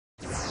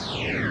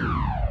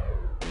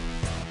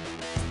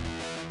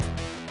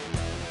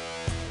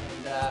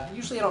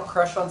usually I don't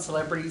crush on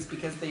celebrities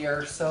because they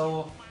are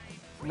so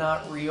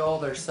not real.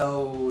 They're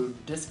so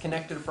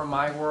disconnected from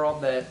my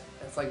world that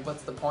it's like,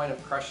 what's the point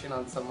of crushing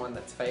on someone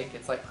that's fake?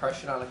 It's like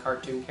crushing on a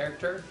cartoon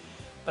character.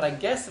 But I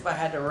guess if I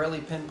had to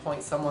really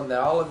pinpoint someone that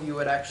all of you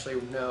would actually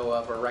know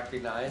of or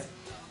recognize,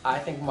 I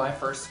think my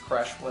first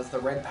crush was the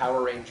Red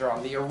Power Ranger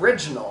on the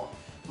original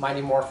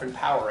Mighty Morphin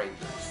Power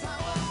Rangers.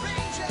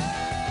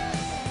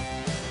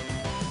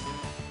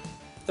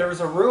 There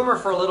was a rumor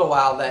for a little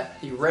while that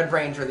the Red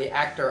Ranger, the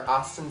actor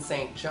Austin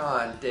St.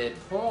 John, did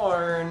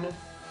porn. It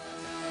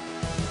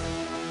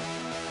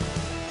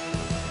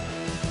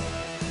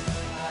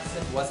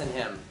wasn't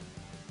him.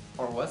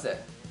 Or was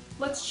it?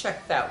 Let's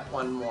check that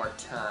one more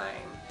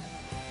time.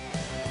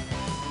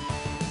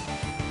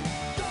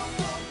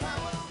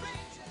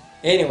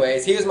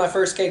 Anyways, he was my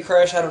first gay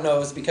crush. I don't know if it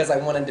was because I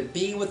wanted to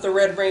be with the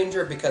Red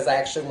Ranger, because I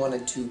actually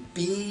wanted to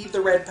be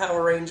the Red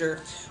Power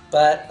Ranger.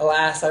 But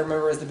alas, I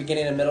remember it was the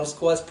beginning of middle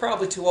school. I was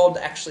probably too old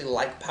to actually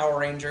like Power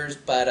Rangers,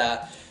 but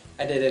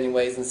I did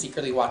anyways and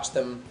secretly watched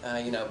them,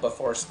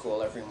 before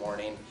school every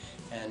morning.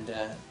 And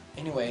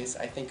anyways,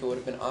 I think it would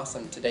have been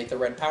awesome to date the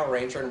Red Power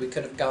Ranger, and we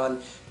could have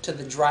gone to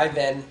the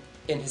drive-in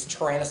in his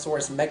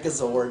Tyrannosaurus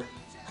Megazord.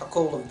 How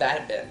cool would that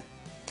have been?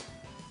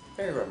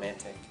 Very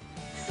romantic.